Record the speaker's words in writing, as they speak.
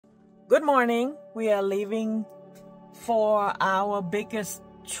Good morning. We are leaving for our biggest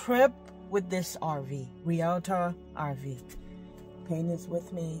trip with this RV, Rialta RV. Payne is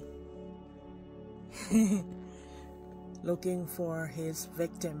with me, looking for his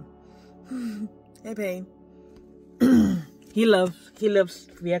victim. Hey, Payne. He loves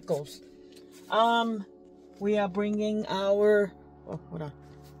vehicles. We are bringing our. Oh, hold on.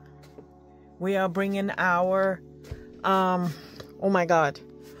 We are bringing our. Oh my God.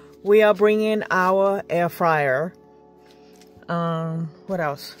 We are bringing our air fryer. What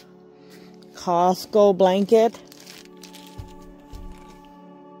else? Costco blanket.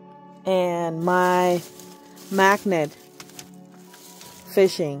 And my magnet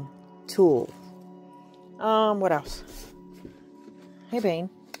fishing tool. What else? Hey,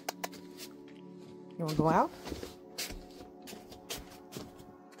 Payne. You wanna go out?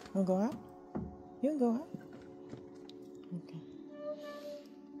 You wanna go out? You can go out. Okay.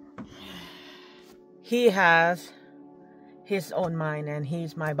 He has his own mind and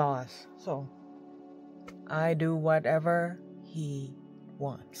he's my boss. So I do whatever he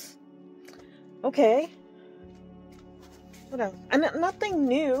wants. Okay. What else? And nothing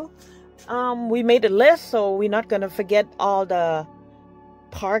new. We made a list, so we're not gonna forget all the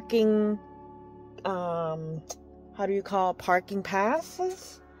parking how do you call parking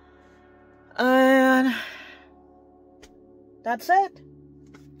passes? And that's it.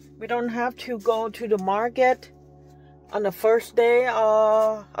 We don't have to go to the market on the first day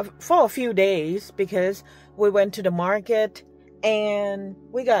for a few days, because we went to the market and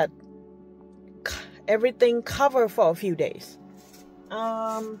we got everything covered for a few days.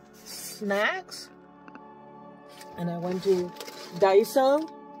 Snacks, and I went to Daiso.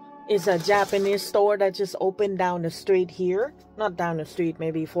 It's a Japanese store that just opened down the street here. Not down the street,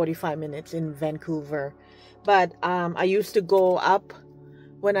 maybe 45 minutes in Vancouver. But I used to go up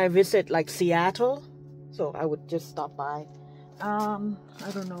when I visit like Seattle, so I would just stop by. I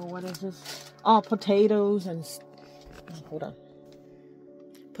don't know, what is this? Oh, potatoes and hold on.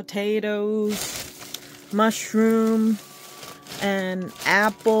 Potatoes, mushroom, and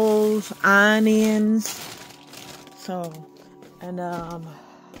apples, onions. So, and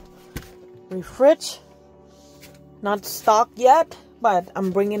refridge, not stocked yet, but I'm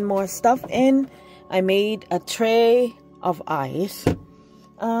bringing more stuff in. I made a tray of ice.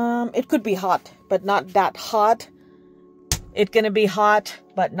 It could be hot, but not that hot. It's gonna be hot,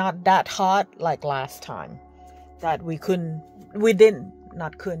 but not that hot like last time. That we didn't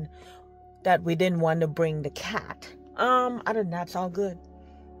want to bring the cat. Other than that, it's all good.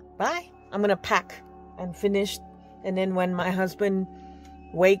 Bye. I'm gonna pack and finish, and then when my husband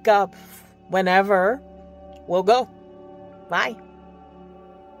wake up, whenever, we'll go. Bye.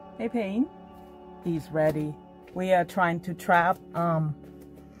 Hey, Payne. He's ready. We are trying to trap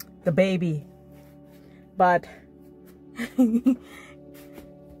the baby, but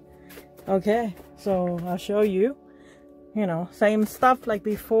okay, so I'll show you, same stuff like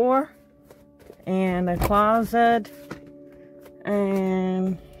before, and a closet,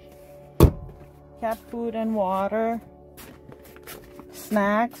 and cat food and water,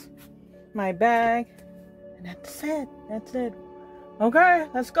 snacks, my bag, and that's it. Okay,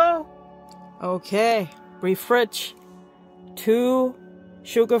 let's go. Okay, refridge, 2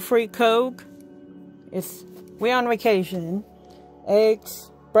 sugar-free Coke. We're on vacation.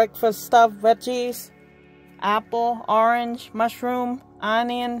 Eggs, breakfast stuff, veggies, apple, orange, mushroom,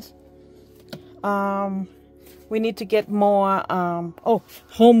 onions. We need to get more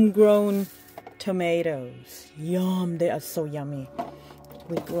homegrown tomatoes. Yum, they are so yummy.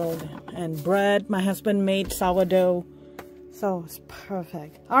 We grilled them. And bread. My husband made sourdough, so it's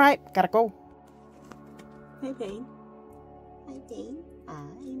perfect. All right, gotta go. Hey, Payne. Hi, Payne. I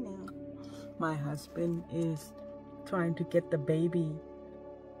know. My husband is trying to get the baby,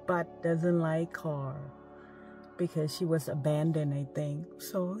 but doesn't like her because she was abandoned, I think.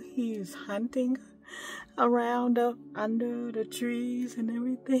 So he is hunting around under the trees and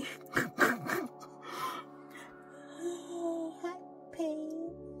everything. Hi,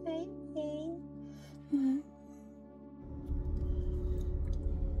 Payne. Hi, Payne.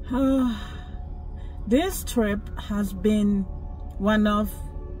 This trip has been one of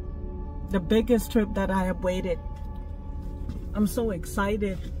the biggest trip that I have waited. I'm so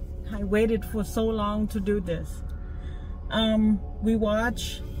excited. I waited for so long to do this. We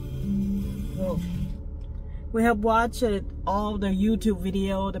have watched all the YouTube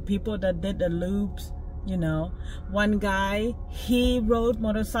video, the people that did the loops, One guy, he rode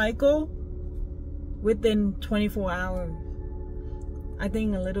motorcycle within 24 hours. I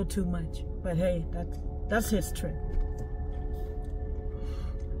think a little too much, but hey, that's his trip.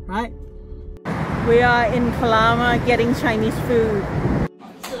 right? We are in Kalama getting Chinese food.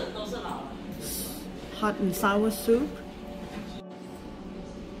 Hot and sour soup.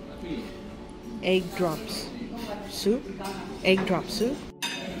 Egg drops soup. Egg drop soup.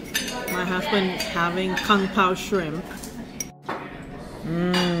 My husband having kung pao shrimp.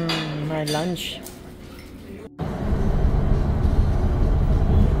 My lunch.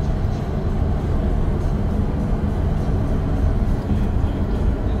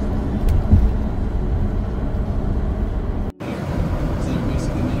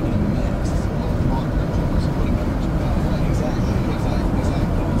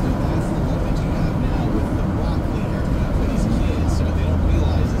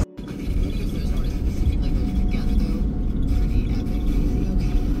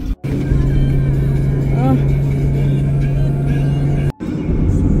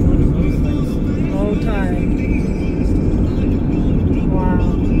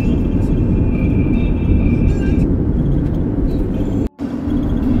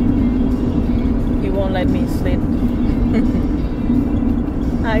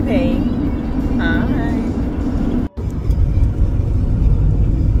 Hi, Payne. Hi.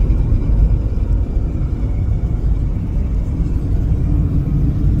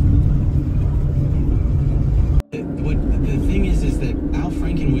 The thing is that Al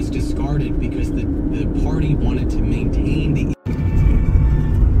Franken was discarded because the party wanted to maintain the.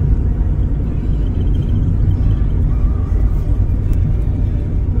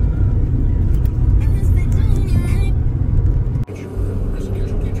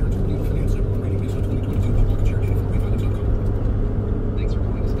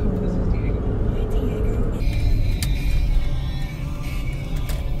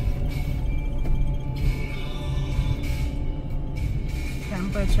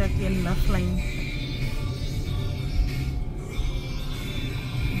 Camper check-in Muffling.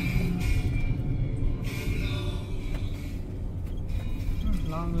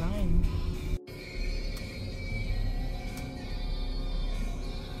 Long line.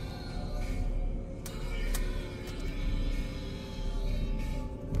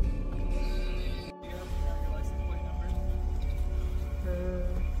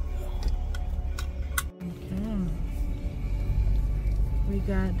 We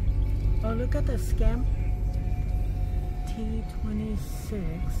got, oh, look at the scam. T26.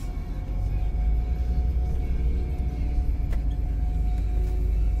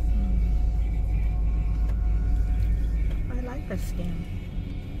 I like the scam.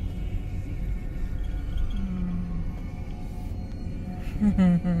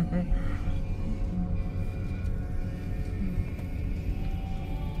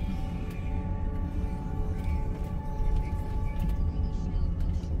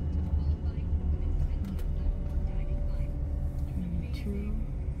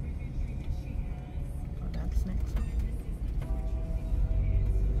 Oh, that's next.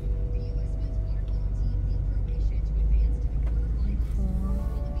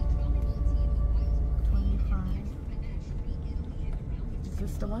 25. Is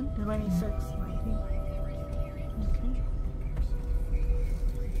this the one? 26, right here. Okay.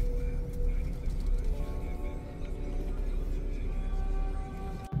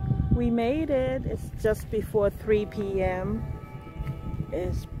 We made it. It's just before 3 p.m.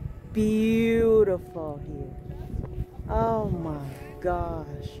 It's beautiful here. Oh my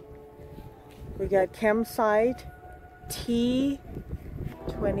gosh. We got campsite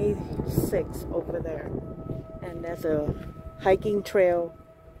T26 over there. And there's a hiking trail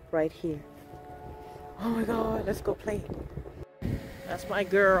right here. Oh my god, let's go play. That's my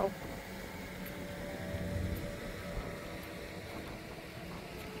girl.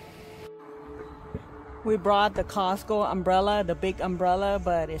 We brought the Costco umbrella, the big umbrella,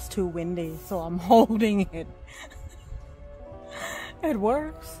 but it's too windy, so I'm holding it. It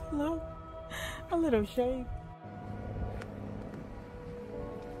works. Look, a little shade.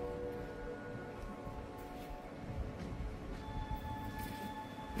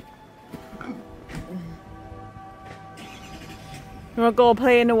 You wanna go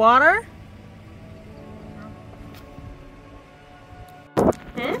play in the water?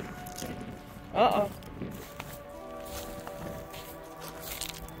 Uh-oh.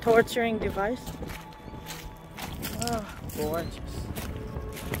 Torturing device. Oh, gorgeous.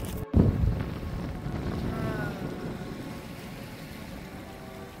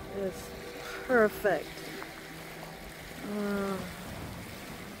 It's perfect.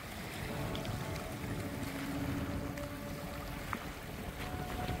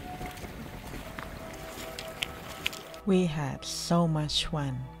 We had so much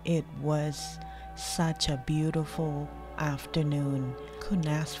fun. It was such a beautiful afternoon. Couldn't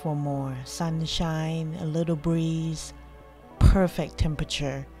ask for more. Sunshine, a little breeze, perfect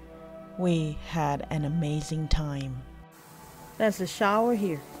temperature. We had an amazing time. There's a shower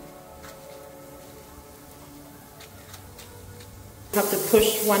here. Have to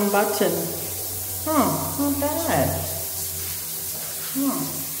push one button. Huh, not bad. Huh.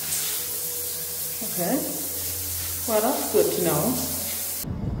 Okay. Well, that's good to know.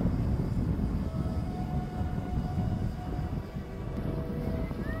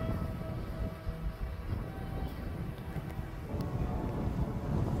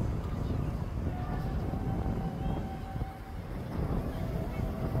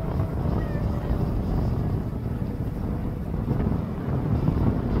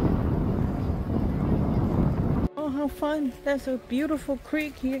 Oh, how fun. There's a beautiful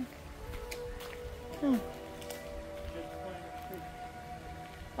creek here. Oh,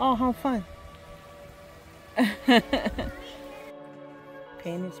 oh how fun.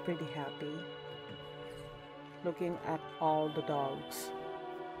 Payne is pretty happy looking at all the dogs.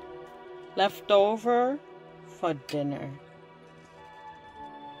 Leftover for dinner.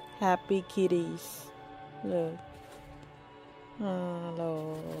 Happy kitties. Look.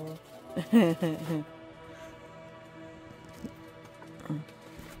 Hello.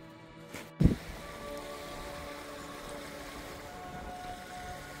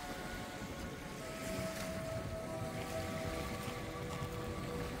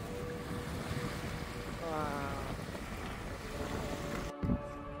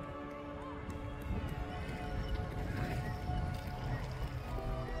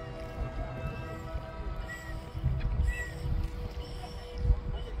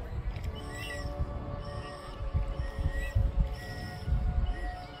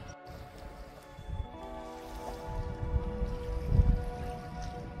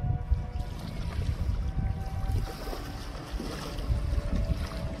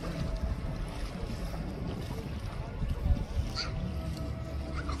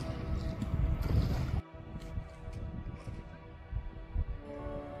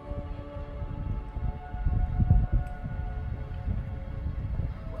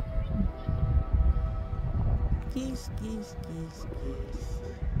 Geese, geese, geese, geese.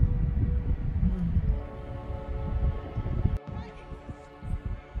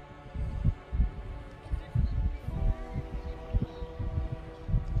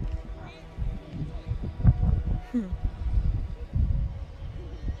 Hmm.